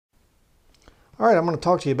All right, I'm going to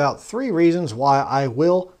talk to you about 3 reasons why I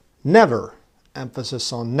will never,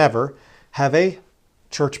 emphasis on never, have a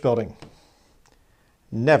church building.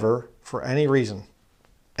 Never, for any reason,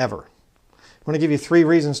 ever. I'm going to give you 3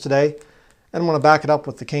 reasons today, and I'm going to back it up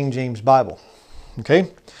with the King James Bible. Okay? I'm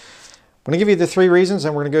going to give you the 3 reasons,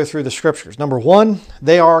 and we're going to go through the scriptures. Number 1,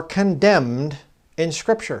 they are condemned in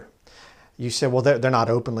Scripture. You say, well, they're not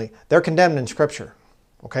openly. They're condemned in Scripture.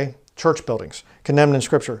 Okay? Church buildings, condemned in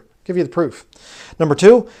Scripture. Give you the proof. Number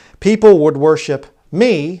 2, people would worship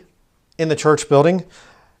me in the church building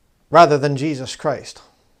rather than Jesus Christ.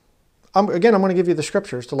 Again, I'm going to give you the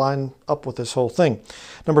scriptures to line up with this whole thing.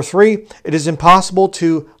 Number 3, it is impossible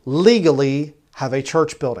to legally have a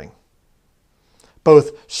church building,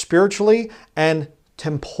 both spiritually and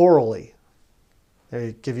temporally.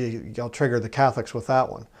 I'll trigger the Catholics with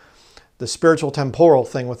that one. The spiritual temporal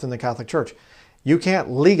thing within the Catholic Church. You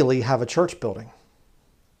can't legally have a church building.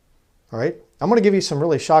 All right? I'm going to give you some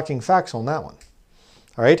really shocking facts on that one.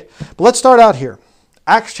 All right? But let's start out here.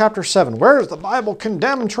 Acts chapter 7. Where does the Bible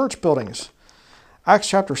condemn church buildings? Acts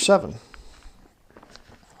chapter 7.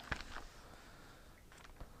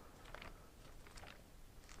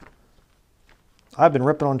 I've been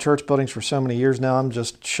ripping on church buildings for so many years now. I'm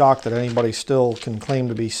just shocked that anybody still can claim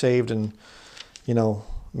to be saved, and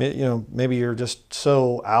maybe you're just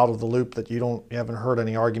so out of the loop that you haven't heard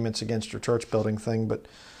any arguments against your church building thing, but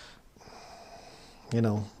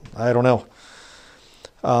I don't know.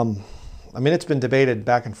 I mean, it's been debated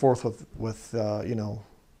back and forth with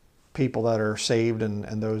people that are saved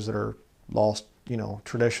and those that are lost,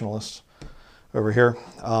 traditionalists over here.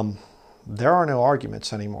 There are no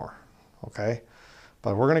arguments anymore, okay?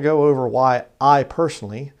 But we're going to go over why I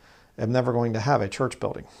personally am never going to have a church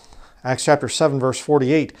building. Acts chapter 7, verse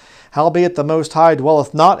 48. Howbeit the Most High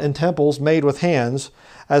dwelleth not in temples made with hands,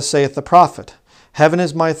 as saith the prophet. Heaven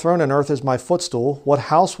is my throne, and earth is my footstool. What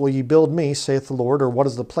house will ye build me, saith the Lord, or what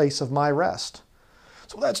is the place of my rest?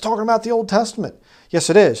 So that's talking about the Old Testament. Yes,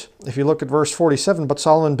 it is. If you look at verse 47, but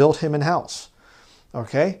Solomon built him an house.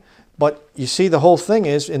 Okay? But you see, the whole thing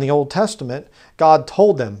is, in the Old Testament, God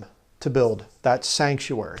told them to build that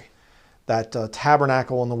sanctuary, that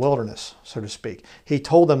tabernacle in the wilderness, so to speak. He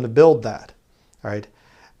told them to build that. All right?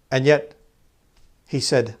 And yet, he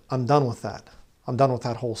said, I'm done with that. I'm done with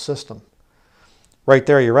that whole system. Right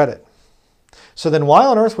there, you read it. So then why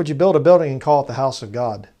on earth would you build a building and call it the house of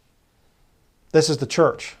God? This is the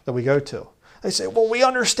church that we go to. They say, well, we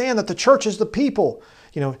understand that the church is the people.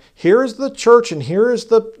 Here is the church and here is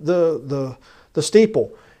the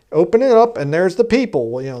steeple. Open it up and there's the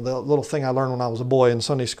people. Well, the little thing I learned when I was a boy in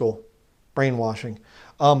Sunday school, brainwashing.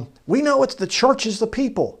 We know it's the church is the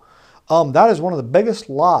people. That is one of the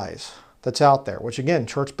biggest lies that's out there, which again,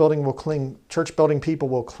 church building people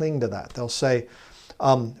will cling to that. They'll say,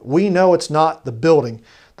 we know it's not the building.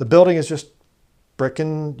 The building is just brick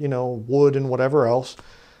and, wood and whatever else.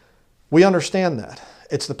 We understand that.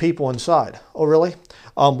 It's the people inside. Oh, really?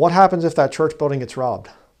 What happens if that church building gets robbed?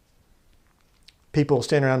 People will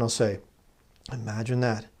stand around and they'll say, imagine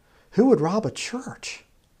that. Who would rob a church?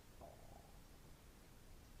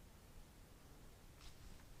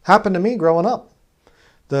 Happened to me growing up.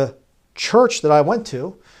 The church that I went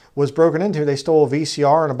to was broken into. They stole a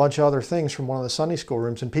VCR and a bunch of other things from one of the Sunday school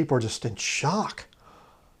rooms, and people were just in shock.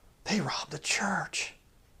 They robbed the church.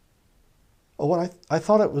 Oh, I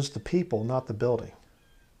thought it was the people, not the building.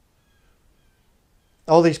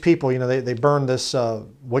 All these people, they burned this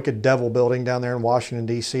wicked devil building down there in Washington,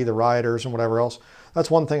 D.C., the rioters and whatever else.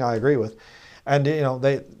 That's one thing I agree with. And,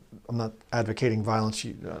 I'm not advocating violence,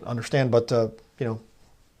 you understand, but,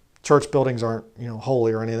 church buildings aren't,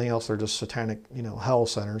 holy or anything else. They're just satanic, hell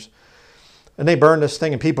centers. And they burned this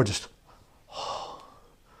thing and people just,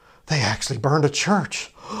 they actually burned a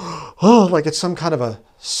church. Like it's some kind of a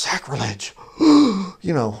sacrilege.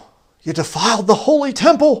 You defiled the holy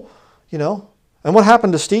temple, And what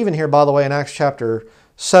happened to Stephen here, by the way, in Acts chapter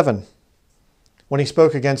 7, when he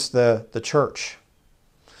spoke against the church?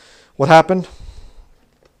 What happened?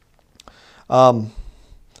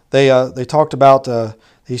 They talked about...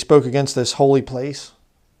 He spoke against this holy place,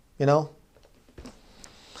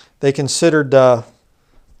 They considered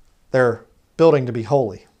their building to be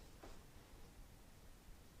holy.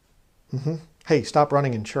 Hey, stop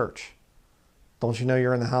running in church. Don't you know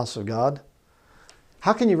you're in the house of God?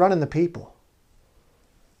 How can you run in the people?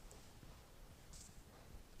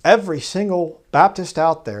 Every single Baptist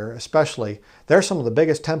out there, especially, they're some of the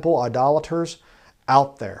biggest temple idolaters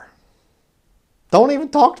out there. Don't even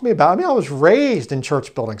talk to me about it. I was raised in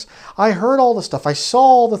church buildings. I heard all the stuff. I saw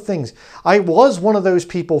all the things. I was one of those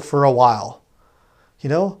people for a while.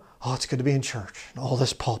 Oh, it's good to be in church. And all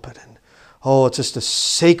this pulpit. And oh, it's just a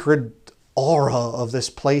sacred aura of this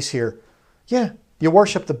place here. Yeah, you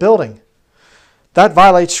worship the building. That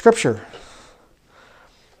violates Scripture.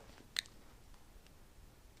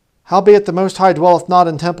 Howbeit the Most High dwelleth not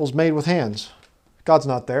in temples made with hands. God's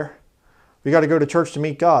not there. We got to go to church to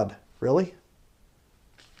meet God. Really?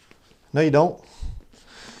 No, you don't.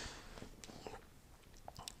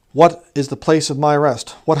 What is the place of my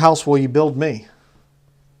rest? What house will you build me?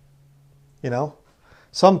 You know,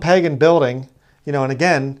 some pagan building. You know, and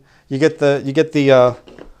again, you get the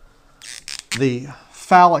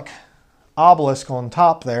phallic obelisk on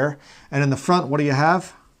top there, and in the front, what do you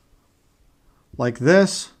have? Like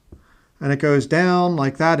this, and it goes down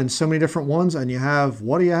like that in so many different ones, and you have,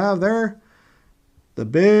 what do you have there? The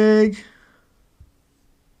big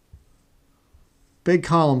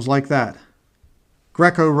columns like that.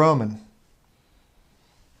 Greco-Roman.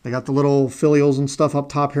 They got the little filials and stuff up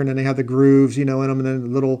top here, and then they have the grooves, you know, in them, and then the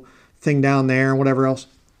little thing down there and whatever else.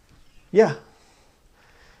 Yeah.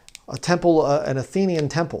 A temple, an Athenian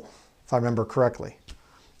temple, if I remember correctly,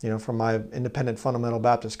 you know, from my independent fundamental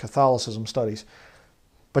Baptist Catholicism studies.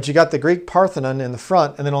 But you got the Greek Parthenon in the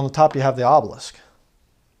front, and then on the top you have the obelisk.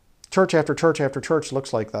 Church after church after church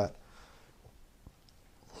looks like that.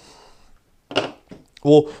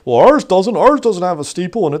 Well, ours doesn't. Ours doesn't have a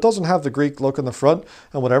steeple, and it doesn't have the Greek look in the front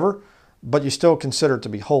and whatever, but you still consider it to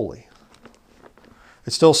be holy.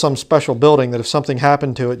 It's still some special building that if something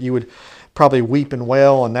happened to it, you would probably weep and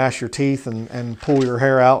wail and gnash your teeth and pull your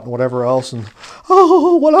hair out and whatever else. And,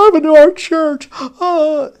 oh, what happened to our church?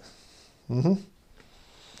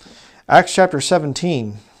 Acts chapter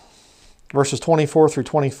 17, verses 24 through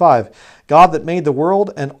 25. God that made the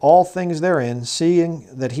world and all things therein, seeing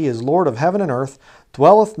that he is Lord of heaven and earth,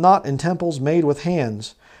 dwelleth not in temples made with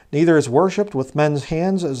hands, neither is worshipped with men's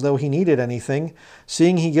hands as though he needed anything,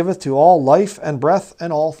 seeing he giveth to all life and breath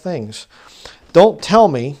and all things. Don't tell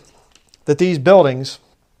me that these buildings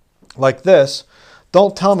like this,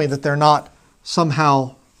 don't tell me that they're not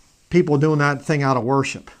somehow people doing that thing out of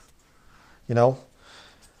worship. You know,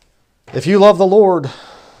 if you love the Lord,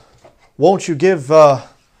 won't you give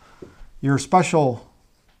your special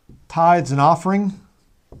tithes and offering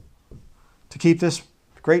to keep this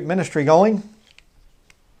great ministry going?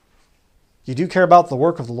 You do care about the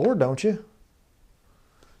work of the Lord, don't you?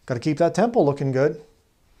 Got to keep that temple looking good.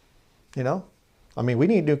 You know? I mean, we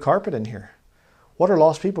need new carpet in here. What are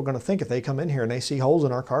lost people going to think if they come in here and they see holes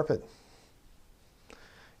in our carpet?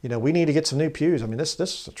 You know, we need to get some new pews. I mean, this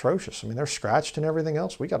is atrocious. I mean, they're scratched and everything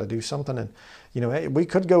else. We got to do something. And, you know, we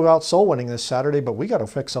could go out soul winning this Saturday, but we got to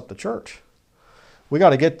fix up the church. We got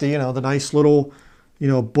to get the, you know, the nice little, you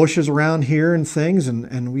know, bushes around here and things.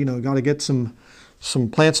 And you know, got to get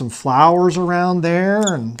plant some flowers around there.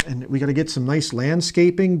 And we got to get some nice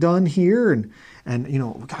landscaping done here. And you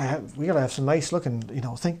know, we got to have some nice looking, you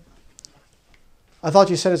know, thing. I thought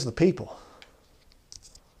you said it's the people.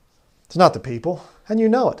 It's not the people. And you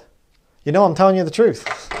know it. You know I'm telling you the truth.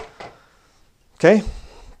 Okay?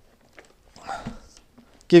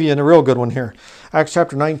 Give you a real good one here. Acts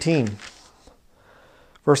chapter 19,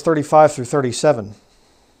 verse 35 through 37.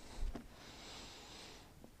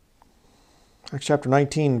 Acts chapter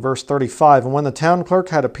 19, verse 35. And when the town clerk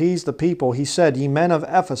had appeased the people, he said, Ye men of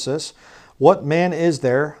Ephesus, what man is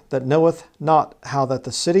there that knoweth not how that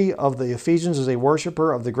the city of the Ephesians is a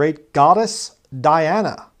worshipper of the great goddess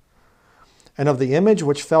Diana, and of the image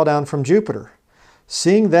which fell down from Jupiter?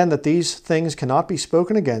 Seeing then that these things cannot be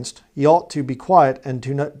spoken against, ye ought to be quiet and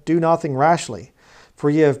do nothing rashly. For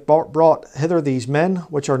ye have brought hither these men,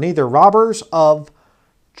 which are neither robbers of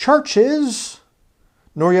churches,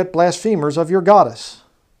 nor yet blasphemers of your goddess.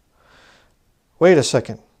 Wait a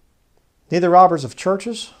second. Neither robbers of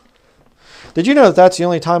churches? Did you know that that's the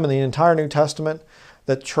only time in the entire New Testament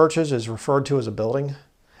that churches is referred to as a building?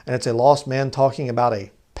 And it's a lost man talking about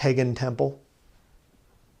a pagan temple?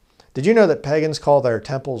 Did you know that pagans call their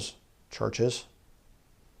temples churches?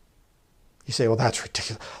 You say, well, that's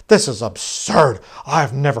ridiculous. This is absurd.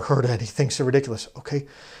 I've never heard anything so ridiculous. Okay,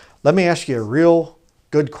 let me ask you a real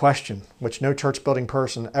good question, which no church building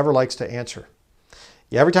person ever likes to answer.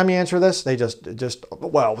 Yeah, every time you answer this, they just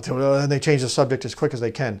and they change the subject as quick as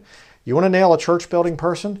they can. You want to nail a church building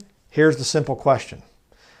person? Here's the simple question.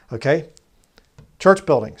 Okay? Church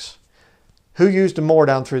buildings. Who used them more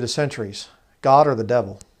down through the centuries? God or the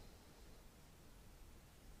devil?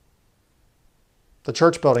 The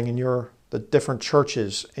church building in the different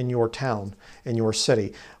churches in your town, in your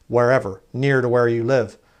city, wherever, near to where you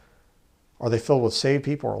live, are they filled with saved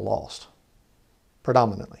people or lost?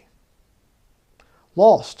 Predominantly.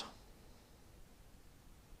 Lost.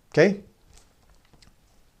 Okay?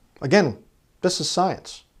 Again, this is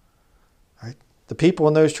science. The people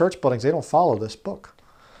in those church buildings, they don't follow this book.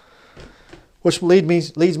 Which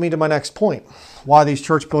leads me to my next point. Why these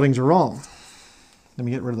church buildings are wrong. Let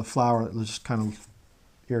me get rid of the flower that just kind of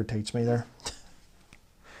irritates me there. I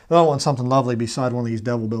don't want something lovely beside one of these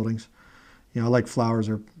devil buildings. You know, I like flowers.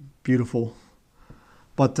 They're beautiful.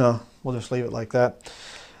 But we'll just leave it like that.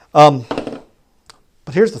 But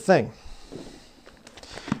here's the thing.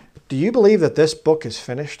 Do you believe that this book is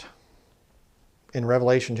finished in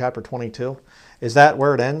Revelation chapter 22? Is that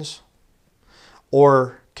where it ends?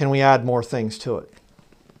 Or can we add more things to it?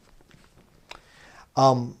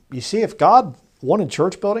 You see, if God wanted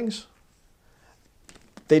church buildings,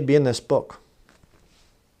 they'd be in this book.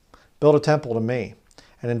 Build a temple to me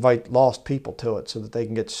and invite lost people to it so that they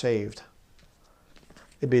can get saved.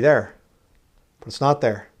 It'd be there, but it's not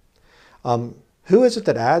there. Who is it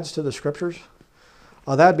that adds to the scriptures?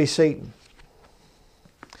 That'd be Satan.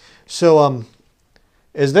 So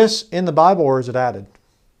is this in the Bible or is it added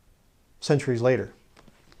centuries later?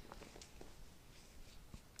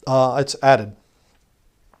 It's added,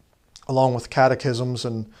 along with catechisms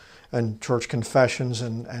and church confessions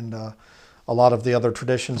and a lot of the other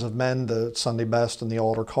traditions of men, the Sunday best and the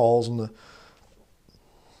altar calls and the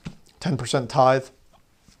 10% tithe.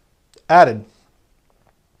 Added.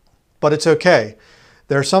 But it's okay.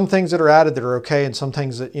 There are some things that are added that are okay and some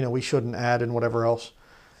things that, we shouldn't add and whatever else.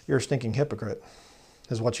 You're a stinking hypocrite,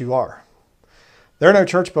 is what you are. There are no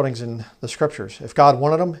church buildings in the scriptures. If God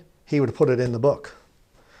wanted them, he would have put it in the book.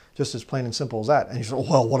 Just as plain and simple as that. And you say,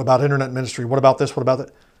 well, what about internet ministry? What about this? What about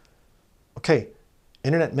that? Okay,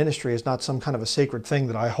 internet ministry is not some kind of a sacred thing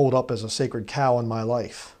that I hold up as a sacred cow in my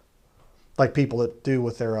life, like people that do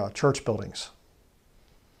with their church buildings.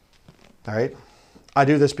 All right? I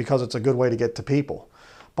do this because it's a good way to get to people.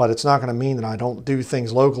 But it's not going to mean that I don't do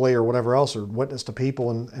things locally or whatever else or witness to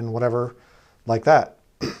people and whatever like that.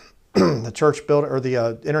 The church build or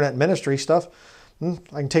the internet ministry stuff, I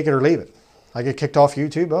can take it or leave it. I get kicked off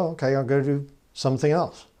YouTube. Oh, okay, I'll go do something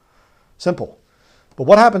else. Simple. But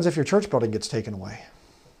what happens if your church building gets taken away?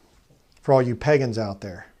 For all you pagans out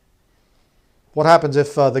there. What happens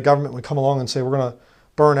if the government would come along and say, we're going to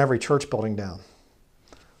burn every church building down?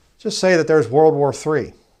 Just say that there's World War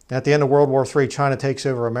III. And at the end of World War III, China takes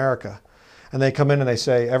over America. And they come in and they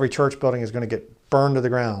say, every church building is going to get burned to the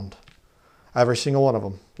ground. Every single one of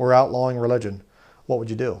them. We're outlawing religion. What would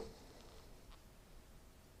you do?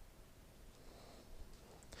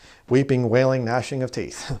 Weeping, wailing, gnashing of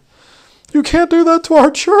teeth. You can't do that to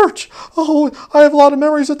our church. Oh, I have a lot of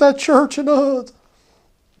memories at that church. And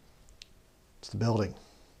it's the building.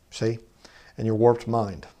 See? And your warped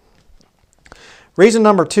mind. Reason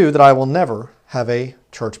number 2 that I will never have a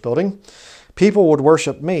church building. People would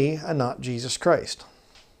worship me and not Jesus Christ.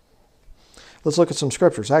 Let's look at some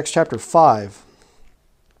scriptures. Acts chapter 5.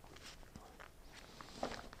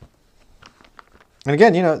 And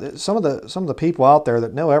again, some of the people out there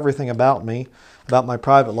that know everything about me, about my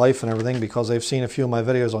private life and everything, because they've seen a few of my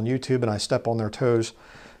videos on YouTube and I step on their toes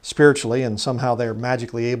spiritually and somehow they're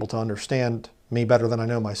magically able to understand me better than I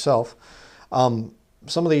know myself. Some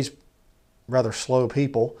of these rather slow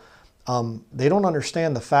people, they don't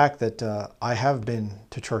understand the fact that I have been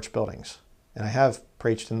to church buildings and I have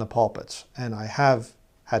preached in the pulpits and I have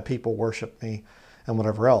had people worship me and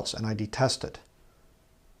whatever else, and I detest it.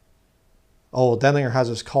 Oh, Denlinger has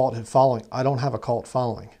his cult following. I don't have a cult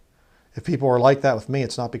following. If people are like that with me,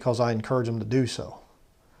 it's not because I encourage them to do so.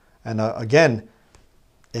 And again,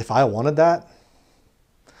 if I wanted that,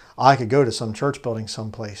 I could go to some church building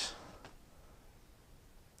someplace.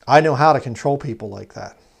 I know how to control people like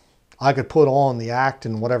that. I could put on the act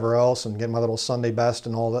and whatever else and get my little Sunday best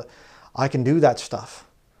and all that. I can do that stuff.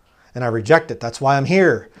 And I reject it. That's why I'm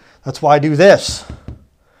here. That's why I do this.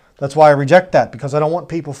 That's why I reject that, because I don't want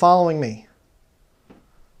people following me.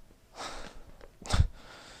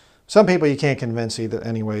 Some people you can't convince either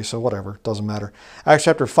anyway, so whatever, doesn't matter. Acts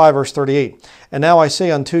chapter 5, verse 38. And now I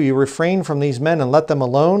say unto you, refrain from these men and let them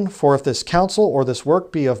alone, for if this counsel or this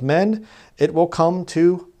work be of men, it will come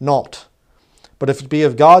to naught. But if it be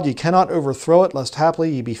of God, ye cannot overthrow it, lest haply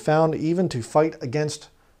ye be found even to fight against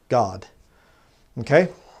God. Okay?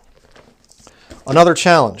 Another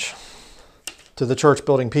challenge to the church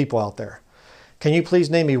building people out there. Can you please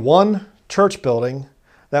name me one church building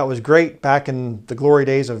that was great back in the glory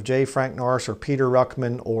days of J. Frank Norris or Peter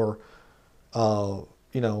Ruckman or,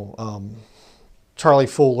 Charlie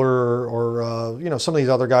Fuller or, some of these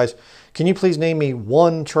other guys. Can you please name me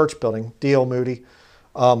one church building, D.L. Moody,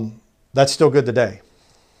 that's still good today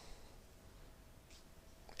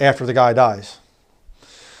after the guy dies?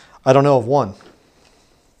 I don't know of one.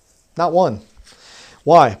 Not one.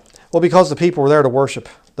 Why? Well, because the people were there to worship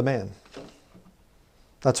the man.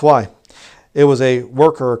 That's why. It was a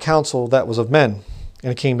work or a council that was of men,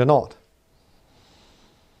 and it came to naught.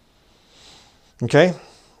 Okay?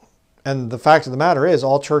 And the fact of the matter is,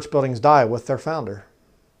 all church buildings die with their founder.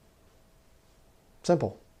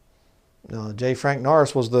 Simple. J. Frank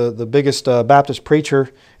Norris was the biggest Baptist preacher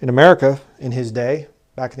in America in his day,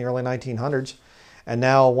 back in the early 1900s. And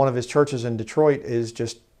now one of his churches in Detroit is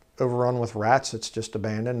just overrun with rats. It's just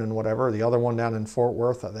abandoned and whatever. The other one down in Fort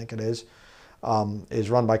Worth, I think it is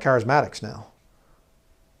run by charismatics now.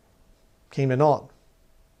 Came to naught.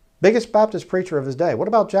 Biggest Baptist preacher of his day. What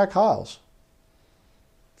about Jack Hyles?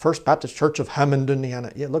 First Baptist Church of Hammond,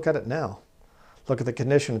 Indiana. Yeah, look at it now. Look at the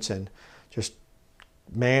condition it's in. Just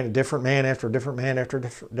different man after different man after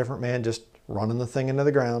different man, just running the thing into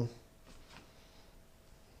the ground.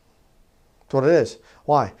 That's what it is.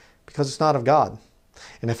 Why? Because it's not of God.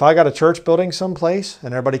 And if I got a church building someplace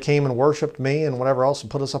and everybody came and worshiped me and whatever else and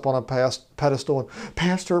put us up on a pedestal and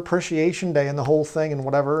Pastor Appreciation Day and the whole thing and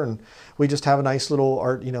whatever, and we just have a nice little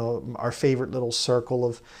our favorite little circle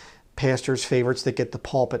of pastors' favorites that get the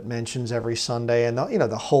pulpit mentions every Sunday, and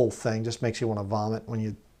the whole thing just makes you want to vomit when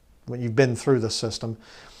you've been through the system.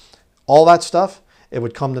 All that stuff, it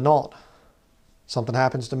would come to naught. Something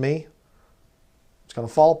happens to me, it's going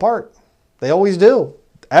to fall apart. They always do,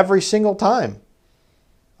 every single time.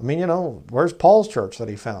 I mean, where's Paul's church that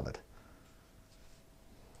he founded?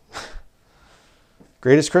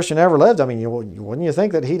 Greatest Christian ever lived. I mean, wouldn't you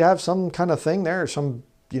think that he'd have some kind of thing there, some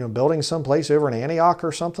building someplace over in Antioch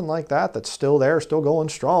or something like that that's still there, still going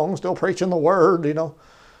strong, still preaching the word,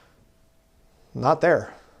 Not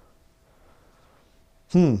there.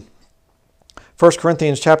 1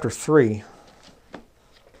 Corinthians chapter 3.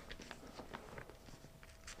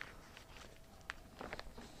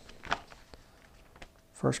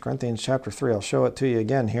 1 Corinthians chapter 3. I'll show it to you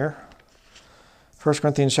again here. 1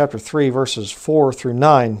 Corinthians chapter 3, verses 4 through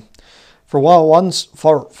 9. For while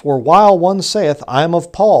one saith, I am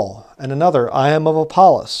of Paul, and another, I am of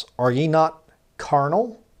Apollos, are ye not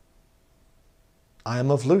carnal? I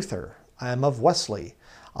am of Luther, I am of Wesley,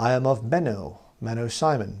 I am of Menno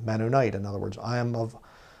Simon, Mennonite, in other words. I am of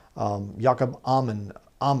Jacob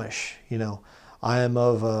Amish, I am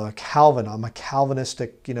of Calvin, I'm a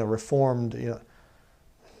Calvinistic, Reformed,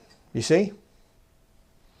 You see?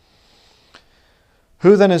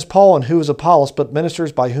 Who then is Paul and who is Apollos, but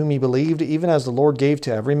ministers by whom ye believed, even as the Lord gave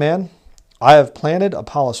to every man? I have planted,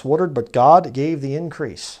 Apollos watered, but God gave the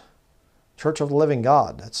increase. Church of the living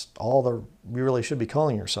God. That's all you really should be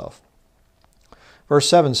calling yourself. Verse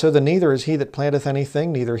 7, so then neither is he that planteth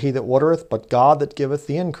anything, neither he that watereth, but God that giveth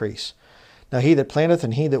the increase. Now he that planteth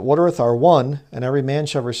and he that watereth are one, and every man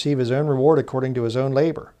shall receive his own reward according to his own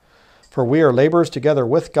labor. For we are laborers together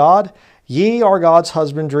with God. Ye are God's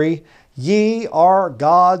husbandry. Ye are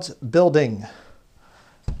God's building.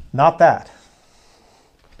 Not that.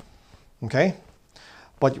 Okay?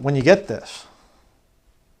 But when you get this,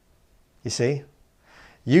 you see,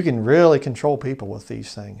 you can really control people with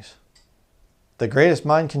these things. The greatest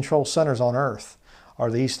mind control centers on earth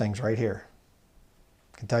are these things right here.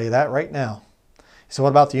 I can tell you that right now. So what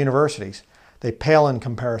about the universities? They pale in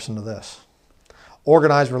comparison to this.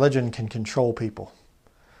 Organized religion can control people.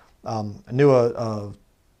 I knew a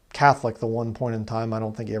Catholic at one point in time. I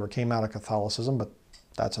don't think he ever came out of Catholicism, but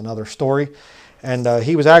that's another story. And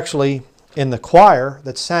he was actually in the choir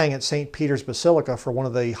that sang at St. Peter's Basilica for one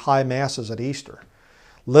of the high masses at Easter.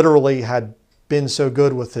 Literally had been so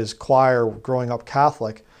good with his choir growing up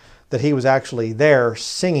Catholic that he was actually there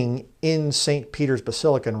singing in St. Peter's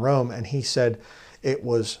Basilica in Rome, and he said it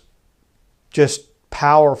was just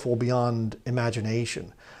powerful beyond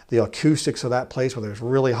imagination. The acoustics of that place where there's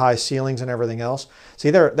really high ceilings and everything else. See,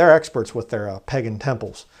 they're experts with their pagan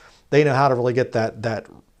temples. They know how to really get that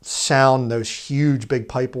sound, those huge big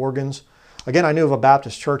pipe organs. Again, I knew of a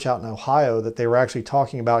Baptist church out in Ohio that they were actually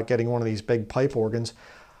talking about getting one of these big pipe organs.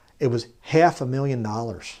 It was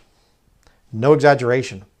 $500,000. No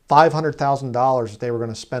exaggeration. $500,000 that they were going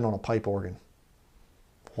to spend on a pipe organ.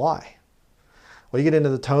 Why? Well, you get into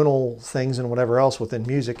the tonal things and whatever else within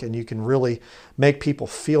music, and you can really make people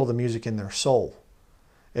feel the music in their soul.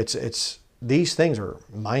 These things are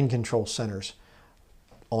mind control centers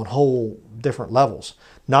on whole different levels.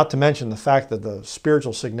 Not to mention the fact that the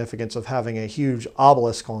spiritual significance of having a huge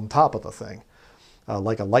obelisk on top of the thing,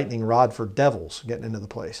 like a lightning rod for devils getting into the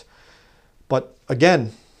place. But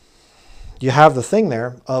again, you have the thing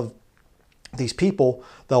there of these people,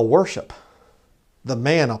 they'll worship the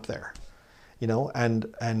man up there. And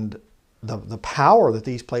the power that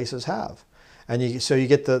these places have, and so you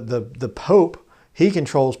get the Pope. He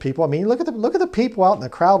controls people. I mean, look at the people out in the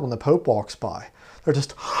crowd when the Pope walks by. They're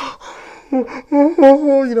just,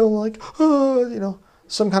 you know, like, you know,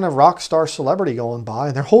 some kind of rock star celebrity going by,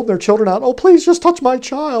 and they're holding their children out. Oh, please just touch my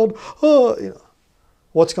child. You know,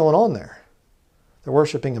 what's going on there? They're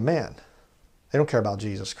worshiping a man. They don't care about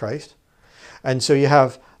Jesus Christ. And so you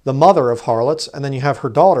have the mother of harlots, and then you have her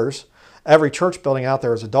daughters. Every church building out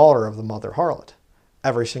there is a daughter of the mother harlot.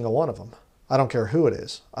 Every single one of them. I don't care who it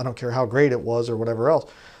is. I don't care how great it was or whatever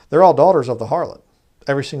else. They're all daughters of the harlot.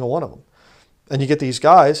 Every single one of them. And you get these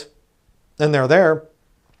guys, and they're there.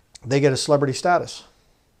 They get a celebrity status.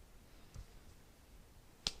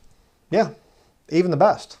 Yeah, even the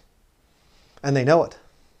best. And they know it.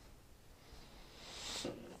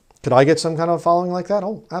 Could I get some kind of following like that?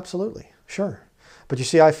 Oh, absolutely. Sure. But you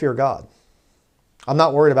see, I fear God. I'm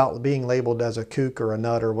not worried about being labeled as a kook or a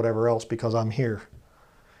nut or whatever else because I'm here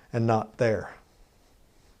and not there.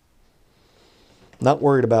 Not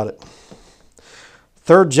worried about it.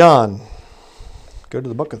 3 John. Go to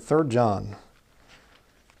the book of 3 John.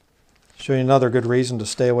 Show you another good reason to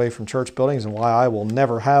stay away from church buildings and why I will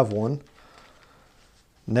never have one.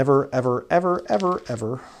 Never, ever, ever, ever,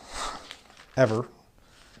 ever, ever.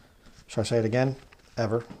 Should I say it again?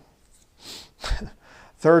 Ever.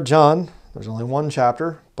 3 John, there's only one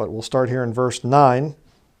chapter, but we'll start here in verse 9.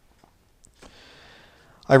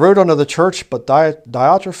 I wrote unto the church, but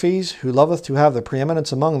Diotrephes, who loveth to have the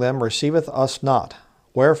preeminence among them, receiveth us not.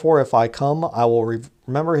 Wherefore, if I come, I will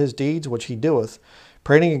remember his deeds which he doeth,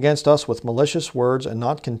 prating against us with malicious words, and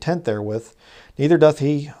not content therewith. Neither doth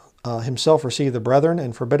he himself receive the brethren,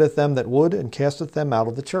 and forbiddeth them that would, and casteth them out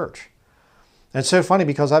of the church. And it's so funny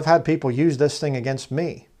because I've had people use this thing against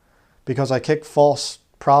me because I kick false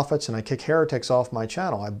prophets and I kick heretics off my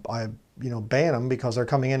channel. I ban them because they're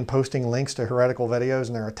coming in posting links to heretical videos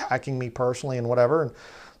and they're attacking me personally and whatever. And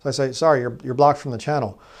so I say, sorry, you're blocked from the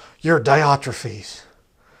channel. You're Diotrephes.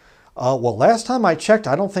 Well, last time I checked,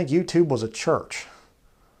 I don't think YouTube was a church.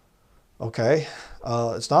 Okay.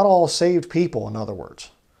 It's not all saved people, in other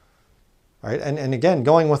words. Right? And again,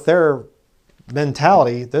 going with their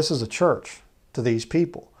mentality, this is a church to these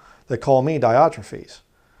people that call me Diotrephes.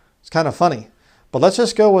 It's kind of funny. But let's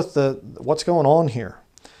just go with what's going on here.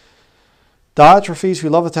 Diotrephes, who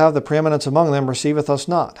loveth to have the preeminence among them, receiveth us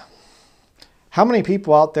not. How many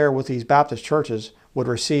people out there with these Baptist churches would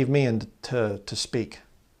receive me and to speak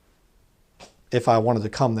if I wanted to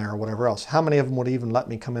come there or whatever else? How many of them would even let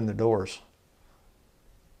me come in the doors?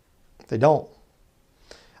 They don't.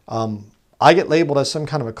 I get labeled as some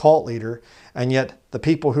kind of a cult leader, and yet the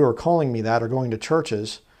people who are calling me that are going to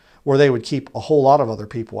churches where they would keep a whole lot of other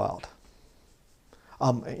people out.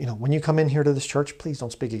 When you come in here to this church, please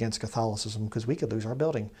don't speak against Catholicism because we could lose our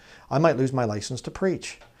building. I might lose my license to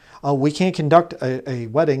preach. We can't conduct a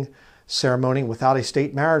wedding ceremony without a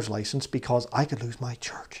state marriage license because I could lose my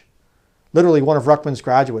church. Literally, one of Ruckman's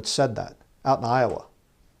graduates said that out in Iowa.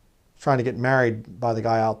 Trying to get married by the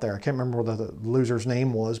guy out there. I can't remember what the loser's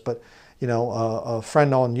name was, but a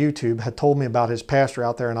friend on YouTube had told me about his pastor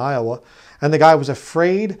out there in Iowa, and the guy was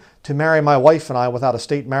afraid to marry my wife and I without a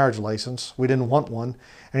state marriage license. We didn't want one,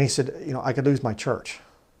 and he said, I could lose my church.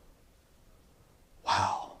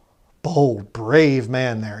 Wow. Bold, brave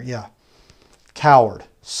man there. Yeah. Coward,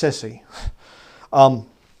 sissy.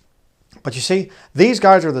 But you see, these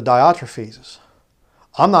guys are the Diotrephes.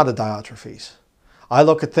 I'm not a Diotrephes. I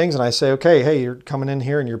look at things and I say, okay, hey, you're coming in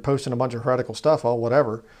here and you're posting a bunch of heretical stuff, oh,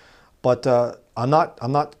 whatever. But I'm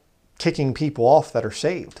not kicking people off that are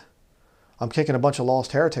saved. I'm kicking a bunch of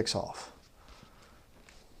lost heretics off.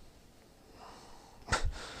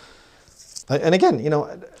 And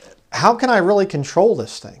again, how can I really control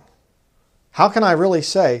this thing? How can I really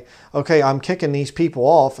say, okay, I'm kicking these people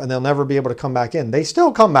off and they'll never be able to come back in? They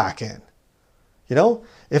still come back in.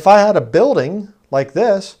 If I had a building like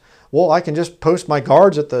this, well, I can just post my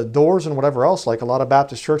guards at the doors and whatever else, like a lot of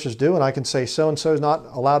Baptist churches do, and I can say so-and-so is not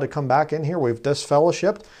allowed to come back in here. We've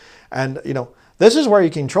disfellowshipped. And, this is where you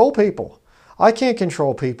control people. I can't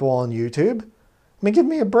control people on YouTube. Give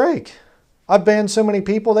me a break. I've banned so many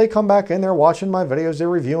people. They come back in, they're watching my videos, they're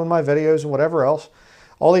reviewing my videos and whatever else.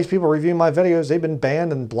 All these people reviewing my videos, they've been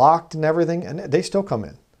banned and blocked and everything, and they still come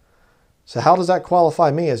in. So how does that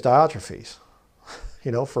qualify me as Diotrephes?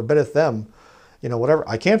 Forbiddeth them. Whatever.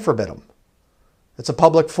 I can't forbid them. It's a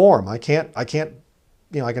public forum. I can't, I can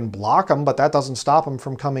block them, but that doesn't stop them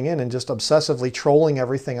from coming in and just obsessively trolling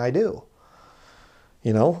everything I do.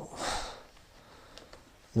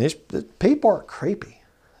 These people are creepy.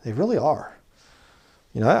 They really are.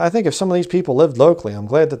 I think if some of these people lived locally, I'm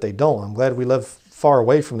glad that they don't. I'm glad we live far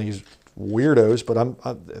away from these weirdos, but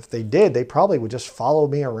if they did, they probably would just follow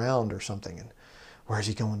me around or something. And where's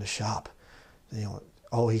he going to shop?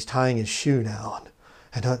 Oh, he's tying his shoe now.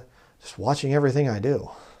 And Just watching everything I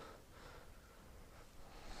do.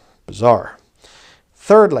 Bizarre.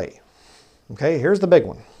 Thirdly, okay, here's the big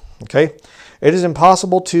one. Okay, it is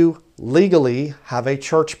impossible to legally have a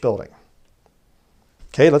church building.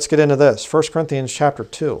 Okay, let's get into this. 1 Corinthians chapter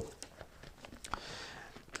 2.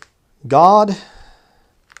 God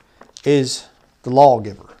is the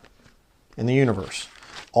lawgiver in the universe.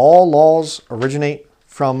 All laws originate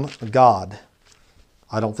from God.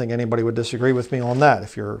 I don't think anybody would disagree with me on that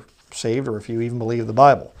if you're saved or if you even believe the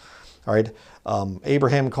Bible. All right.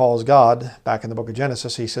 Abraham calls God, back in the book of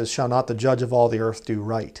Genesis, he says, shall not the judge of all the earth do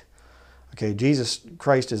right? Okay, Jesus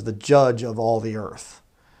Christ is the judge of all the earth.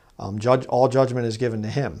 All judgment is given to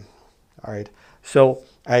him. All right. So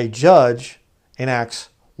a judge enacts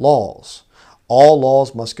laws. All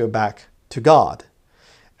laws must go back to God.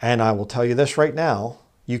 And I will tell you this right now,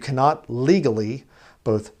 you cannot legally,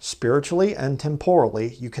 both spiritually and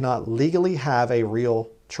temporally, you cannot legally have a real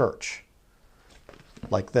church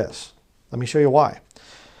like this. Let me show you why.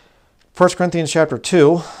 1 Corinthians chapter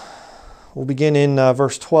 2, we'll begin in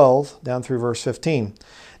verse 12 down through verse 15.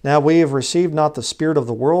 Now we have received not the spirit of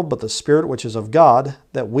the world, but the Spirit which is of God,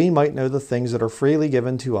 that we might know the things that are freely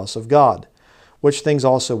given to us of God. Which things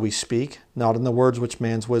also we speak, not in the words which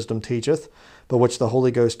man's wisdom teacheth, but which the Holy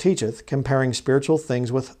Ghost teacheth, comparing spiritual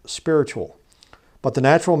things with spiritual. But the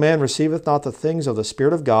natural man receiveth not the things of the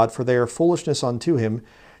Spirit of God, for they are foolishness unto him,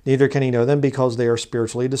 neither can he know them, because they are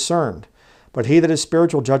spiritually discerned. But he that is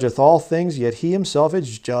spiritual judgeth all things, yet he himself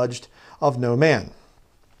is judged of no man.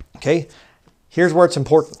 Okay, here's where it's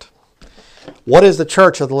important. What is the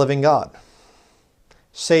church of the living God?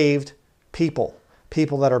 Saved people.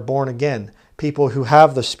 People that are born again. People who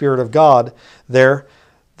have the Spirit of God there,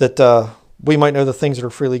 that we might know the things that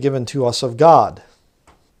are freely given to us of God.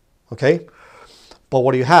 Okay? But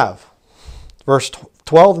what do you have? Verse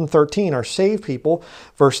 12 and 13 are saved people.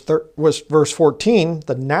 Verse 14,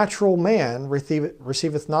 the natural man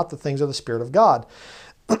receiveth not the things of the Spirit of God.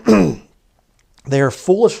 They are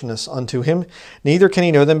foolishness unto him, neither can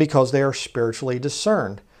he know them, because they are spiritually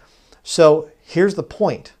discerned. So here's the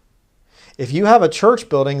point. If you have a church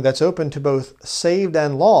building that's open to both saved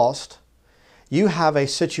and lost, you have a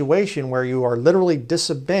situation where you are literally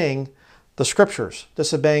disobeying the Scriptures,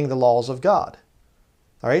 disobeying the laws of God.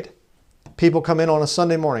 All right? People come in on a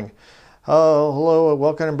Sunday morning. Oh, hello,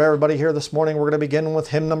 welcome everybody here this morning. We're going to begin with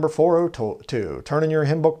hymn number 402. Turn in your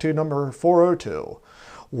hymn book to number 402.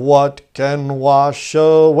 What can wash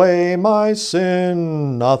away my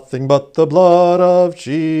sin? Nothing but the blood of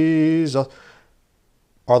Jesus.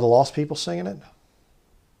 Are the lost people singing it?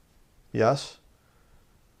 Yes.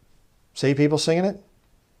 Saved people singing it?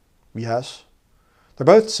 Yes. They're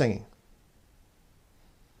both singing.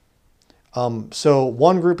 So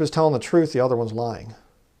one group is telling the truth, the other one's lying.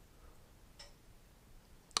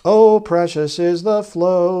 Oh, precious is the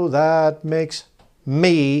flow that makes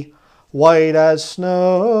me white as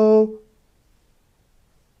snow.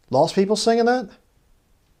 Lost people singing that?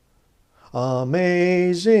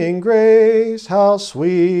 Amazing grace, how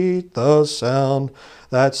sweet the sound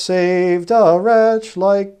that saved a wretch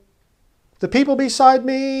like the people beside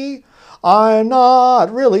me. I'm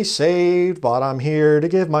not really saved, but I'm here to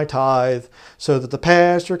give my tithe so that the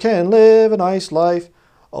pastor can live a nice life.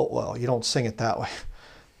 Oh, well, you don't sing it that way.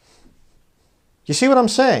 You see what I'm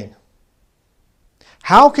saying?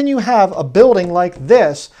 How can you have a building like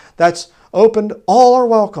this that's opened, all are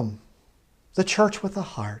welcome? The church with a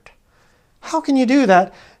heart. How can you do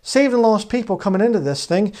that? Saved and lost people coming into this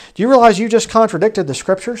thing. Do you realize you just contradicted the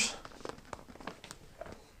Scriptures?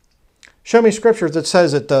 Show me scriptures that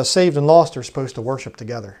says that saved and lost are supposed to worship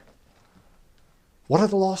together. What are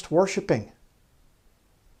the lost worshiping?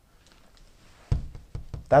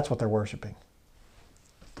 That's what they're worshiping.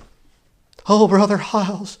 Oh, Brother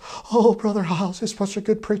Hiles. Oh, Brother Hiles is such a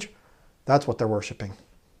good preacher. That's what they're worshiping.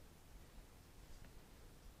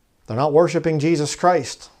 They're not worshiping Jesus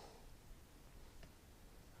Christ.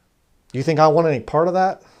 Do you think I want any part of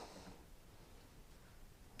that?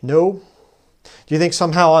 No. Do you think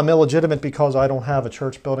somehow I'm illegitimate because I don't have a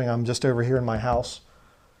church building? I'm just over here in my house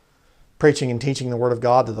preaching and teaching the Word of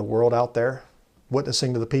God to the world out there,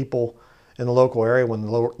 witnessing to the people in the local area when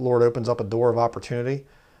the Lord opens up a door of opportunity.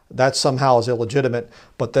 That somehow is illegitimate,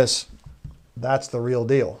 but that's the real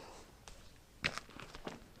deal.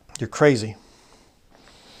 You're crazy.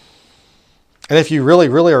 And if you really,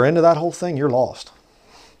 really are into that whole thing, you're lost.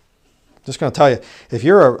 Just going to tell you, if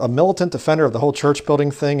you're a militant defender of the whole church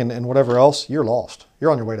building thing and whatever else, you're lost.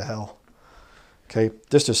 You're on your way to hell. Okay,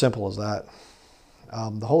 just as simple as that.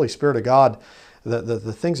 The Holy Spirit of God,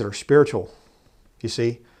 the things that are spiritual, you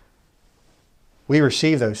see, we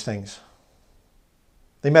receive those things.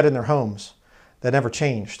 They met in their homes. That never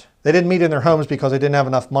changed. They didn't meet in their homes because they didn't have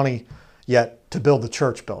enough money yet to build the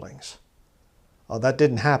church buildings. That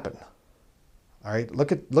didn't happen. All right,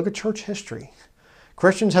 look at church history.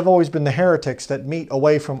 Christians have always been the heretics that meet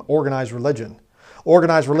away from organized religion.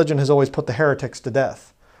 Organized religion has always put the heretics to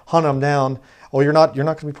death, hunt them down. Oh, you're not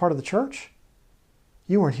going to be part of the church?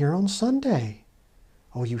 You weren't here on Sunday.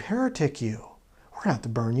 Oh, you heretic, you. We're going to have to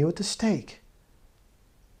burn you at the stake.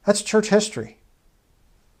 That's church history.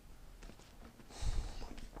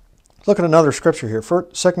 Look at another scripture here,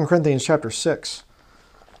 2 Corinthians chapter 6.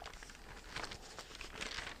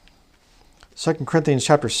 2 Corinthians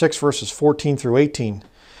chapter 6, verses 14 through 18.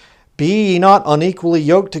 Be ye not unequally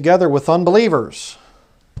yoked together with unbelievers.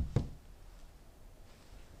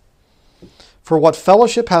 For what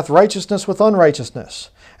fellowship hath righteousness with unrighteousness?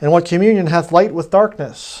 And what communion hath light with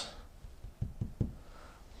darkness?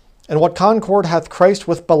 And what concord hath Christ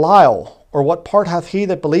with Belial? Or what part hath he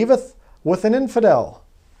that believeth with an infidel?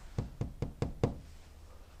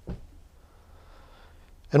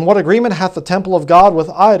 And what agreement hath the temple of God with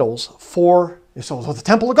idols? For, so the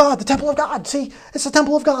temple of God, the temple of God. See, it's the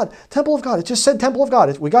temple of God, temple of God. It just said temple of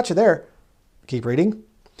God. We got you there. Keep reading.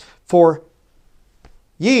 For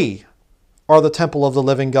ye are the temple of the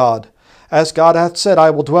living God. As God hath said,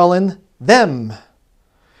 I will dwell in them,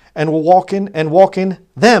 and will walk in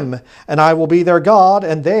them, and I will be their God,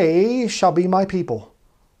 and they shall be my people.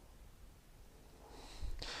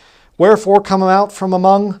 Wherefore come out from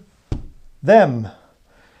among them,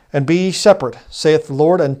 and be ye separate, saith the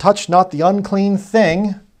Lord, and touch not the unclean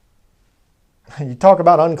thing. You talk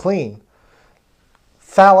about unclean.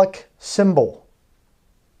 Phallic symbol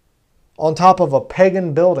on top of a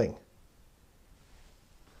pagan building.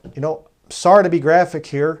 You know, sorry to be graphic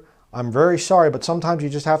here. I'm very sorry, but sometimes you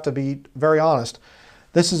just have to be very honest.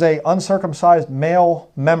 This is an uncircumcised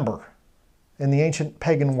male member in the ancient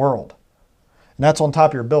pagan world. And that's on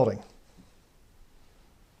top of your building.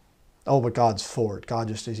 Oh, but God's for it. God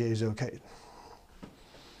just is okay.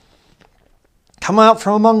 Come out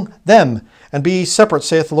from among them, and be ye separate,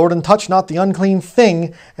 saith the Lord, and touch not the unclean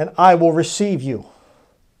thing, and I will receive you.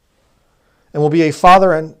 And will be a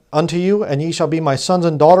father unto you, and ye shall be my sons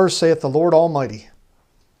and daughters, saith the Lord Almighty.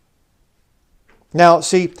 Now,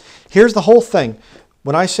 see, here's the whole thing.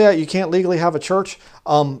 When I say you can't legally have a church,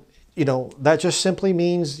 you know, that just simply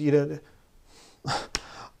means, you know,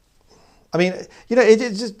 I mean, you know,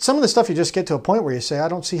 some of the stuff you just get to a point where you say, I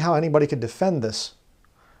don't see how anybody could defend this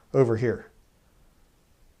over here.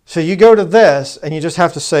 So you go to this and you just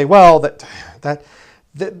have to say, well, that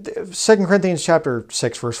 2 Corinthians chapter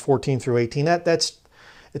 6, verse 14 through 18,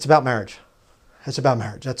 it's about marriage. It's about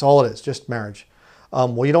marriage. That's all it is, just marriage.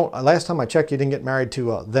 Well, you don't, last time I checked, you didn't get married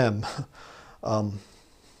to them.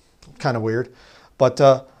 Kind of weird. But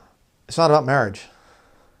it's not about marriage.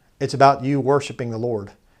 It's about you worshiping the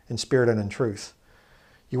Lord in spirit and in truth.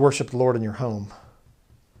 You worship the Lord in your home.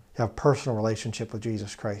 You have a personal relationship with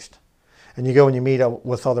Jesus Christ. And you go and you meet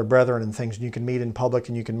with other brethren and things. And you can meet in public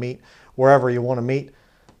and you can meet wherever you want to meet.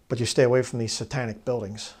 But you stay away from these satanic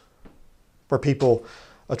buildings where people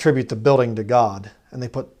attribute the building to God. And they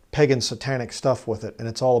put pagan satanic stuff with it. And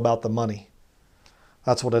it's all about the money.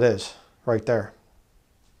 That's what it is right there.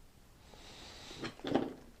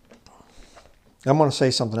 I'm going to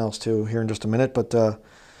say something else too here in just a minute. But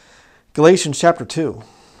Galatians chapter 2.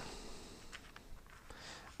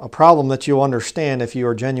 A problem that you'll understand if you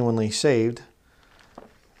are genuinely saved.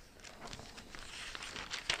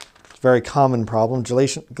 It's a very common problem.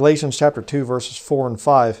 Galatians chapter 2, verses 4 and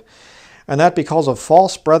 5. And that because of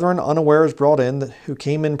false brethren unawares brought in, who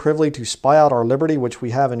came in privily to spy out our liberty which we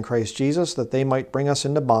have in Christ Jesus, that they might bring us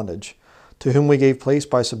into bondage, to whom we gave place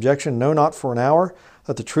by subjection, no, not for an hour,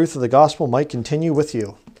 that the truth of the gospel might continue with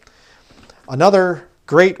you. Another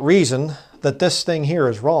great reason that this thing here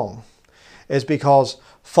is wrong is because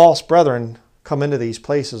false brethren come into these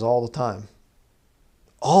places all the time.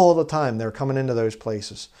 All the time they're coming into those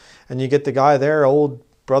places. And you get the guy there, old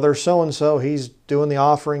brother so-and-so, he's doing the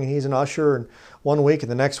offering, he's an usher, and one week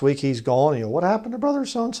and the next week he's gone. And you go, what happened to brother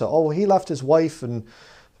so-and-so? Oh, he left his wife and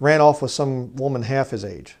ran off with some woman half his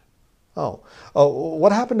age. Oh,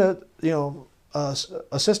 what happened to, you know,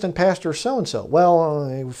 assistant pastor so-and-so?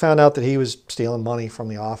 Well, we found out that he was stealing money from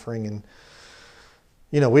the offering, and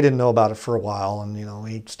you know, we didn't know about it for a while, and you know,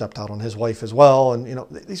 he stepped out on his wife as well, and you know,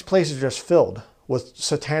 these places are just filled with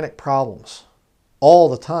satanic problems all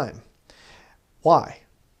the time. Why?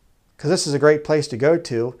 Because this is a great place to go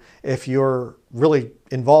to if you're really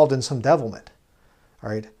involved in some devilment. All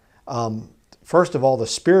right. First of all, the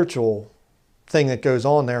spiritual thing that goes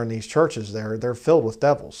on there in these churches. They're filled with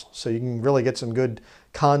devils. So you can really get some good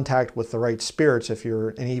contact with the right spirits if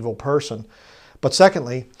you're an evil person. But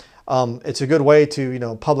secondly, it's a good way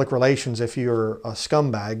to, public relations. If you're a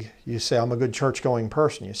scumbag, you say, I'm a good church-going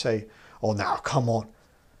person. You say, oh, now, come on.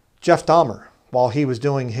 Jeff Dahmer, while he was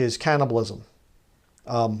doing his cannibalism,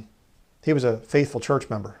 he was a faithful church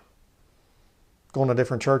member, going to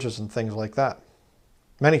different churches and things like that.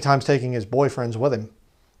 Many times taking his boyfriends with him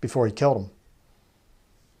before he killed them.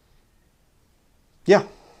 Yeah,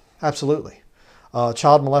 absolutely.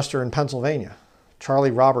 Child molester in Pennsylvania.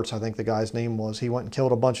 Charlie Roberts, I think the guy's name was. He went and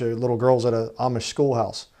killed a bunch of little girls at an Amish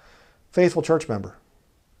schoolhouse. Faithful church member.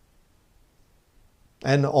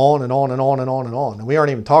 And on and on and on and on and on. And we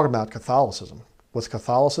aren't even talking about Catholicism. With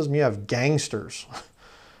Catholicism, you have gangsters.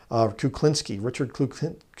 Kuklinski, Richard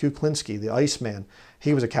Kuklinski, the Iceman,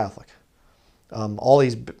 he was a Catholic. All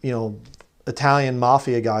these, Italian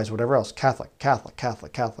mafia guys, whatever else, Catholic.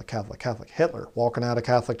 Hitler, walking out of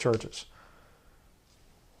Catholic churches.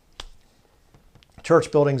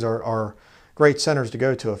 Church buildings are great centers to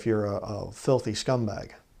go to if you're a filthy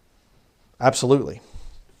scumbag. Absolutely.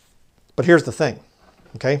 But here's the thing,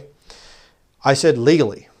 okay? I said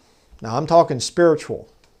legally. Now I'm talking spiritual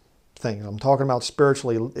things. I'm talking about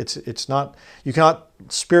spiritually. It's not, you cannot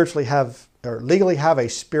spiritually have, or legally have a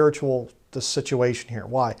spiritual situation here.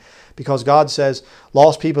 Why? Because God says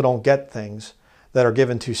lost people don't get things that are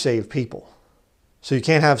given to saved people. So you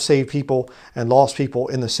can't have saved people and lost people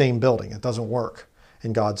in the same building. It doesn't work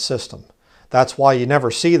in God's system. That's why you never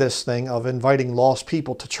see this thing of inviting lost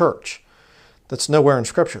people to church. That's nowhere in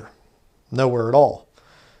Scripture. Nowhere at all.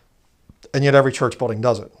 And yet every church building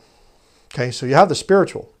does it. Okay, so you have the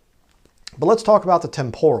spiritual. But let's talk about the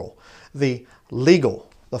temporal, the legal,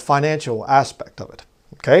 the financial aspect of it.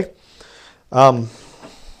 Okay?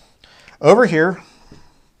 Over here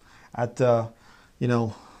at, that's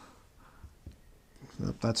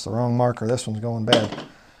the wrong marker. This one's going bad.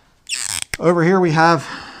 Over here we have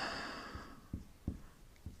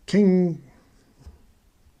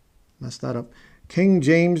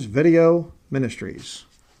KingJamesVideoMinistries,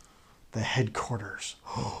 the headquarters.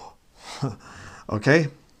 Okay.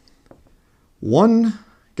 One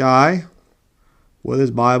guy with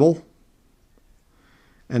his Bible,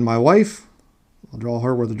 and my wife, I'll draw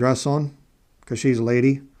her with a dress on because she's a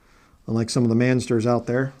lady, unlike some of the mansters out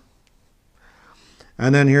there.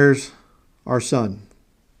 And then here's our son.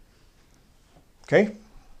 Okay?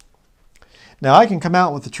 Now I can come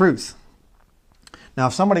out with the truth. Now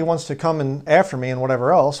if somebody wants to come in after me and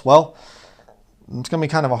whatever else, well, it's going to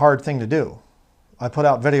be kind of a hard thing to do. I put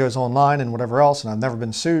out videos online and whatever else, and I've never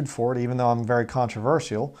been sued for it, even though I'm very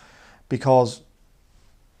controversial, because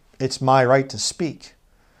it's my right to speak.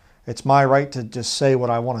 It's my right to just say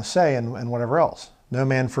what I want to say and whatever else. No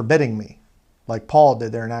man forbidding me, like Paul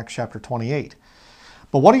did there in Acts chapter 28.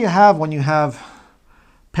 But what do you have when you have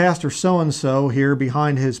Pastor so-and-so here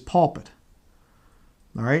behind his pulpit?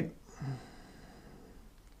 All right?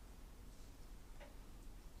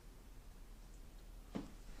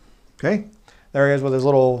 Okay? There he is with his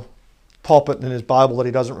little pulpit and his Bible that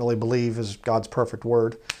he doesn't really believe is God's perfect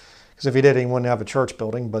word. Because if he did, he wouldn't have a church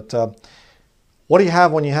building. But what do you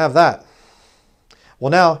have when you have that? Well,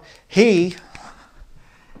 now, he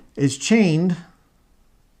is chained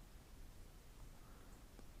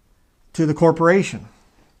to the corporation.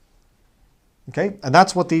 Okay? And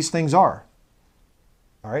that's what these things are.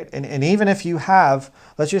 All right? And even if you have,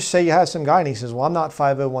 let's just say you have some guy and he says, well, I'm not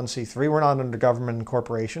 501c3. We're not under government and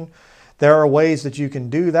corporation. There are ways that you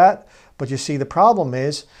can do that. But you see, the problem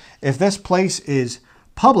is, if this place is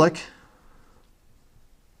public,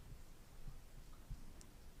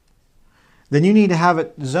 then you need to have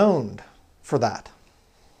it zoned for that.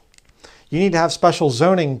 You need to have special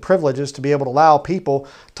zoning privileges to be able to allow people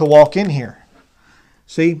to walk in here.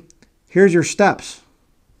 See, here's your steps.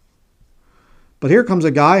 But here comes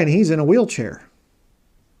a guy and he's in a wheelchair.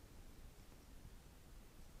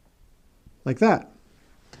 Like that.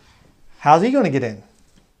 How's he going to get in?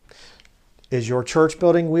 Is your church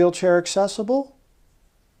building wheelchair accessible?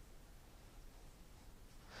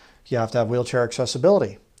 You have to have wheelchair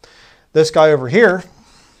accessibility. This guy over here,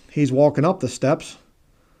 he's walking up the steps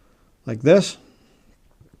like this.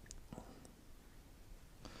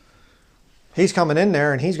 He's coming in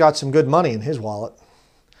there and he's got some good money in his wallet.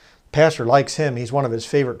 Pastor likes him. He's one of his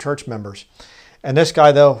favorite church members. And this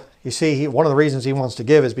guy, though, you see, one of the reasons he wants to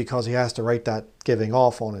give is because he has to write that giving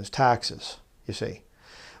off on his taxes, you see.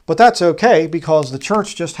 But that's okay because the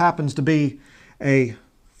church just happens to be a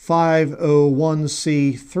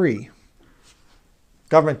 501c3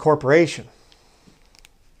 government corporation.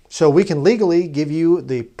 So we can legally give you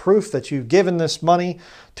the proof that you've given this money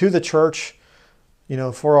to the church,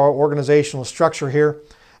 for our organizational structure here.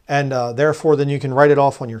 And therefore, then you can write it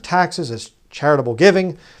off on your taxes as charitable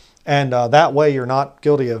giving. And that way you're not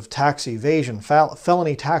guilty of tax evasion,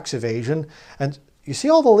 felony tax evasion. And you see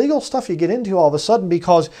all the legal stuff you get into all of a sudden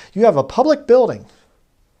because you have a public building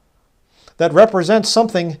that represents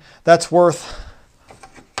something that's worth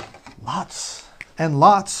lots and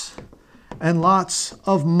lots and lots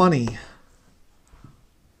of money.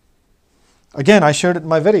 Again, I showed it in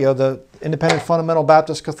my video, the independent fundamental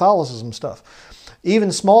Baptist Catholicism stuff.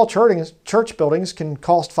 Even small church buildings can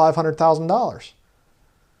cost $500,000.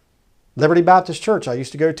 Liberty Baptist Church I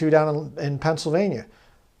used to go to down in Pennsylvania,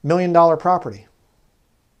 $1 million property.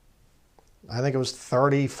 I think it was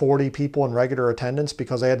 30, 40 people in regular attendance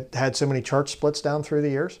because they had so many church splits down through the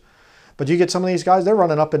years. But you get some of these guys, they're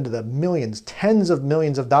running up into the millions, tens of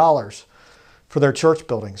millions of dollars for their church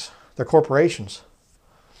buildings, their corporations.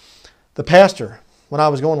 The pastor, when I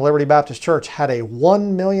was going to Liberty Baptist Church, had a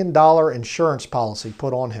 $1 million insurance policy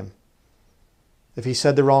put on him. If he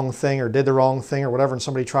said the wrong thing or did the wrong thing or whatever, and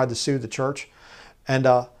somebody tried to sue the church. And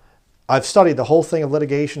I've studied the whole thing of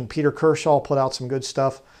litigation. Peter Kershaw put out some good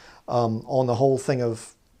stuff on the whole thing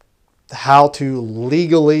of how to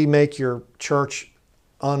legally make your church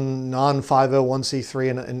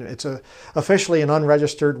non-501c3. And it's officially an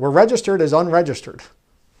unregistered. We're registered as unregistered.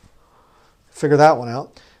 Figure that one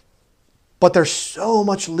out. But there's so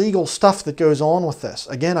much legal stuff that goes on with this.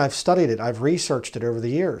 Again, I've studied it. I've researched it over the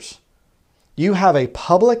years. You have a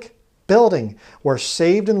public building where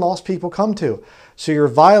saved and lost people come to. So you're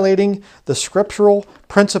violating the scriptural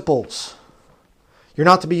principles. You're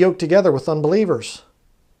not to be yoked together with unbelievers.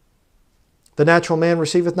 The natural man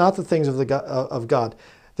receiveth not the things of God.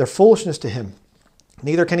 They're foolishness to him.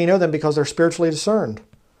 Neither can he know them because they're spiritually discerned.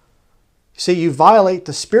 See, you violate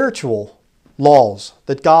the spiritual laws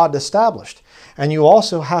that God established. And you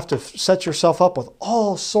also have to set yourself up with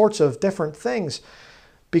all sorts of different things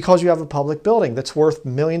because you have a public building that's worth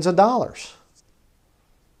millions of dollars.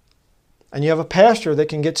 And you have a pastor that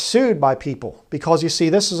can get sued by people because, you see,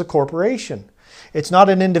 this is a corporation. It's not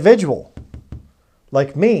an individual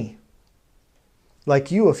like me,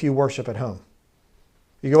 like you if you worship at home.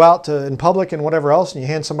 You go out in public and whatever else and you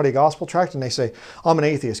hand somebody a gospel tract and they say, I'm an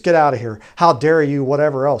atheist, get out of here. How dare you,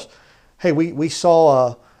 whatever else. Hey, we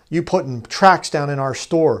saw you putting tracts down in our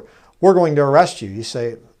store. We're going to arrest you. You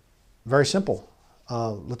say, very simple.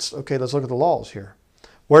 Let's look at the laws here.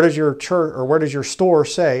 Where does your church or where does your store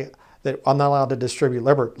say that I'm not allowed to distribute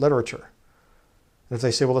literature? And if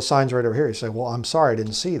they say, well, the sign's right over here, you say, well, I'm sorry, I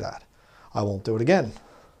didn't see that. I won't do it again.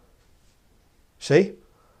 See?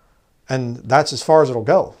 And that's as far as it'll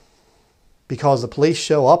go. Because the police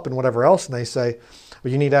show up and whatever else and they say,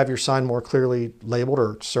 well, you need to have your sign more clearly labeled,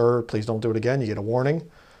 or sir, please don't do it again. You get a warning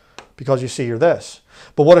because you see you're this.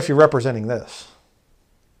 But what if you're representing this?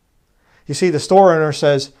 You see, the store owner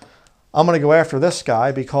says, I'm going to go after this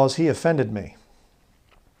guy because he offended me.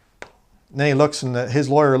 And then he looks and his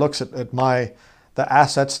lawyer looks at the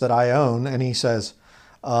assets that I own and he says,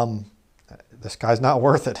 this guy's not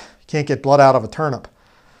worth it. You can't get blood out of a turnip.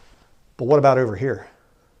 But what about over here?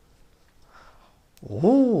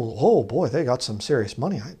 Oh boy, they got some serious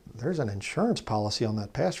money. There's an insurance policy on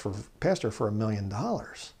that pastor for $1 million.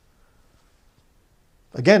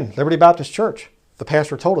 Again, Liberty Baptist Church. The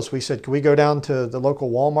pastor told us, we said, can we go down to the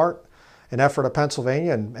local Walmart in Ephrata,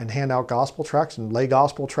 Pennsylvania and hand out gospel tracts and lay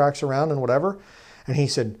gospel tracts around and whatever? And he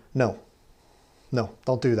said, no,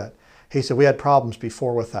 don't do that. He said, we had problems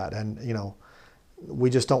before with that. And,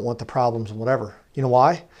 we just don't want the problems and whatever. You know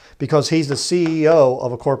why? Because he's the CEO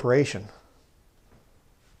of a corporation.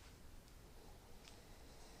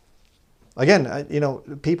 Again,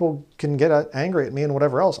 people can get angry at me and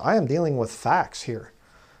whatever else. I am dealing with facts here.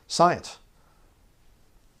 Science.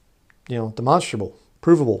 Demonstrable,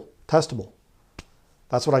 provable, testable.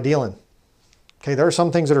 That's what I deal in. Okay, there are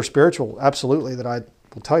some things that are spiritual, absolutely, that I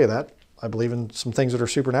will tell you that. I believe in some things that are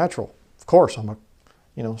supernatural. Of course, I'm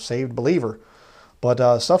a saved believer.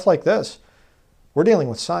 But stuff like this, we're dealing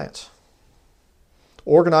with science.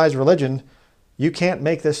 Organized religion, you can't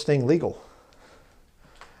make this thing legal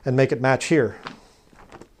and make it match here.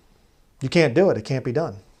 You can't do it. It can't be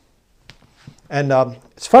done. And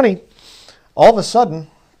it's funny, all of a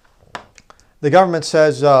sudden, the government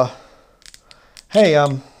says, hey,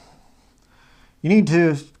 you need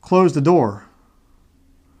to close the door.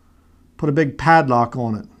 Put a big padlock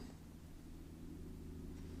on it.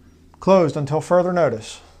 Closed until further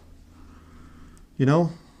notice.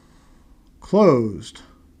 Closed.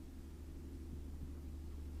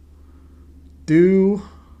 Due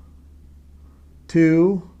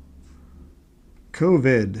to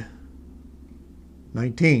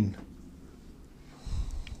COVID-19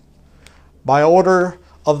 by order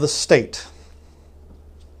of the state.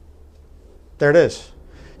 There it is.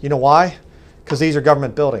 You know why? Because these are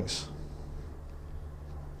government buildings.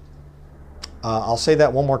 I'll say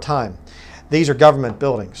that one more time. These are government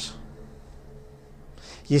buildings.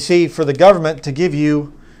 You see, for the government to give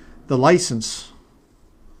you the license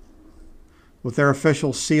with their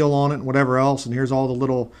official seal on it and whatever else, and here's all the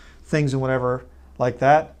little things and whatever like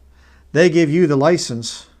that, they give you the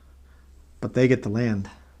license, but they get the land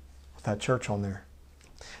with that church on there.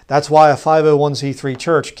 That's why a 501c3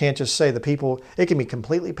 church can't just say the people, it can be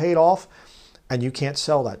completely paid off and you can't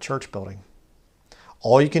sell that church building.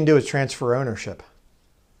 All you can do is transfer ownership.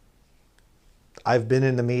 I've been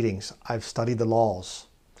in the meetings. I've studied the laws.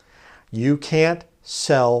 You can't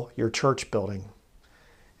sell your church building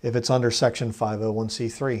if it's under section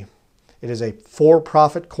 501c3. It is a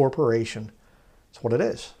for-profit corporation. That's what it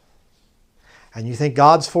is. And you think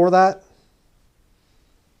God's for that?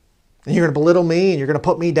 And you're going to belittle me and you're going to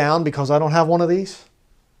put me down because I don't have one of these?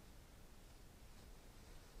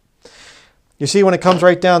 You see, when it comes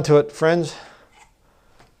right down to it, friends,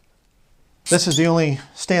 this is the only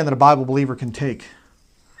stand that a Bible believer can take.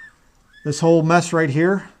 This whole mess right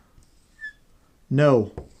here,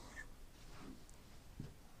 no.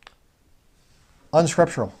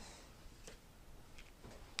 Unscriptural.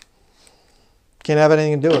 Can't have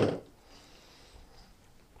anything to do with it.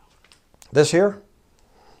 This here,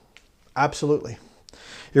 absolutely.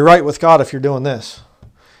 You're right with God if you're doing this.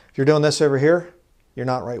 If you're doing this over here, you're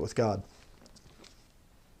not right with God.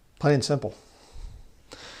 Plain and simple.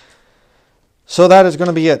 So that is going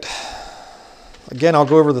to be it. Again, I'll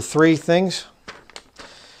go over the 3 things.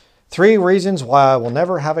 3 reasons why I will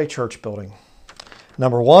never have a church building.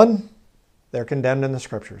 Number 1, they're condemned in the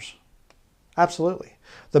Scriptures. Absolutely.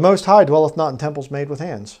 The Most High dwelleth not in temples made with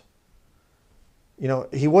hands. You know,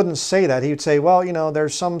 he wouldn't say that. He would say, well, you know,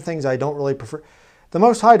 there's some things I don't really prefer. The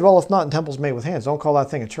Most High dwelleth not in temples made with hands. Don't call that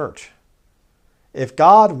thing a church. If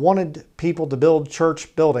God wanted people to build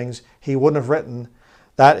church buildings, he wouldn't have written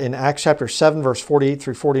that in Acts chapter 7, verse 48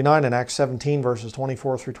 through 49, and Acts 17, verses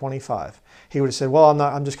 24 through 25. He would have said, well,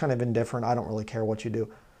 I'm just kind of indifferent. I don't really care what you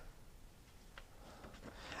do.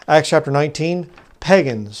 Acts chapter 19,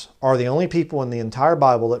 pagans are the only people in the entire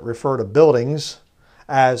Bible that refer to buildings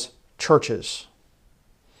as churches.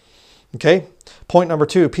 Okay? Point number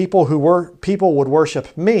 2, people would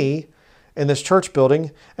worship me in this church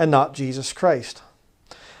building and not Jesus Christ.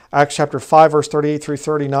 Acts chapter 5, verse 38 through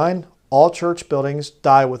 39, all church buildings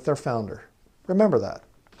die with their founder. Remember that.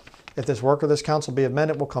 If this work or this counsel be of men,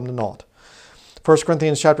 it will come to naught. 1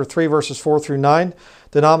 Corinthians chapter 3, verses 4 through 9,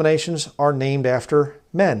 denominations are named after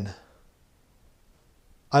men.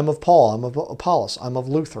 I'm of Paul, I'm of Apollos, I'm of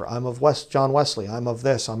Luther, I'm of John Wesley, I'm of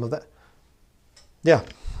this, I'm of that. Yeah.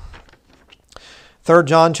 3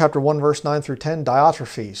 John chapter 1, verse 9 through 10,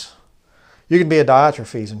 Diotrephes. You can be a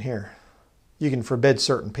Diotrephes in here. You can forbid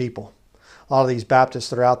certain people. A lot of these Baptists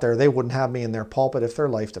that are out there, they wouldn't have me in their pulpit if their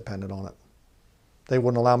life depended on it. They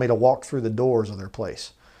wouldn't allow me to walk through the doors of their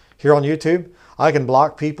place. Here on YouTube, I can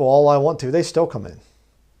block people all I want to. They still come in.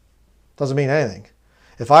 Doesn't mean anything.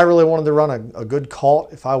 If I really wanted to run a good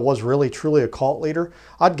cult, if I was really truly a cult leader,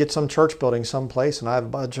 I'd get some church building someplace and I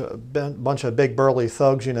have a bunch of big burly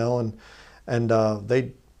thugs, you know, and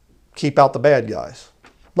they keep out the bad guys,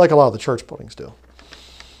 like a lot of the church buildings do.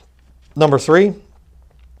 Number 3,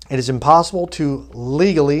 it is impossible to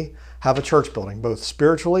legally have a church building, both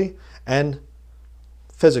spiritually and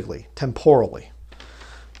physically, temporally.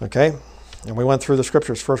 Okay? And we went through the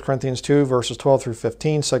scriptures, 1 Corinthians 2, verses 12 through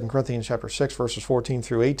 15, 2 Corinthians chapter 6, verses 14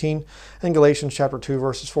 through 18, and Galatians chapter 2,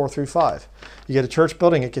 verses 4 through 5. You get a church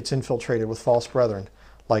building, it gets infiltrated with false brethren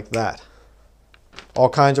like that. All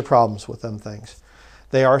kinds of problems with them things.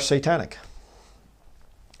 They are satanic.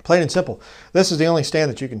 Plain and simple. This is the only stand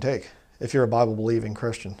that you can take if you're a Bible-believing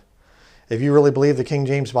Christian. If you really believe the King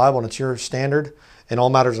James Bible and it's your standard in all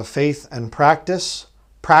matters of faith and practice,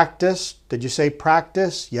 did you say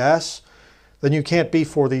practice? Yes. Then you can't be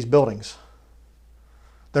for these buildings.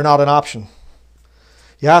 They're not an option.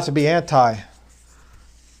 You have to be anti-church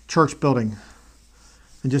building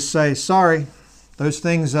and just say, sorry, those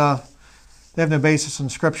things, they have no basis in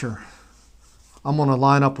Scripture. I'm going to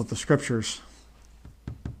line up with the Scriptures.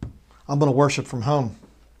 I'm going to worship from home.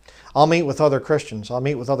 I'll meet with other Christians. I'll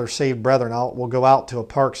meet with other saved brethren. We'll go out to a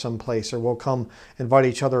park someplace, or we'll come invite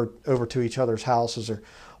each other over to each other's houses, or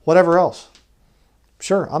whatever else.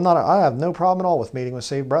 Sure, I have no problem at all with meeting with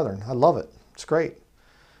saved brethren. I love it. It's great.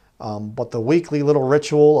 But the weekly little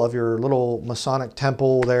ritual of your little Masonic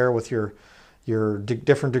temple there with your your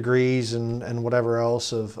different degrees and whatever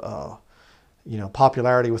else of, you know,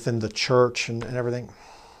 popularity within the church and everything.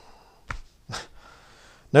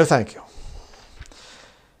 No, thank you.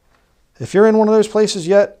 If you're in one of those places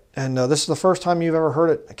yet, and this is the first time you've ever heard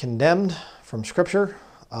it condemned from Scripture,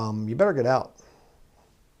 you better get out.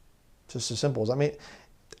 Just as simple as, I mean,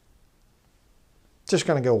 just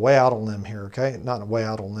going to go way out on them here, okay? Not way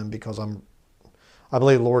out on them because I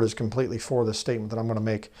believe the Lord is completely for this statement that I'm going to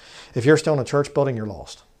make. If you're still in a church building, you're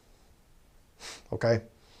lost. Okay?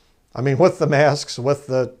 I mean, with the masks, with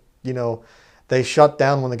the, you know, they shut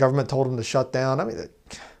down when the government told them to shut down. I mean,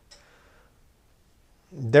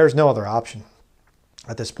 there's no other option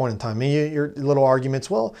at this point in time. I mean, your little arguments,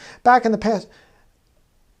 well, back in the past,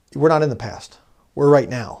 we're not in the past. We're right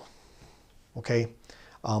now. Okay?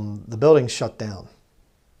 The building's shut down.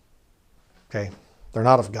 Okay? They're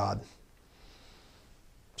not of God.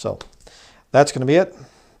 So, that's going to be it.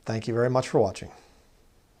 Thank you very much for watching.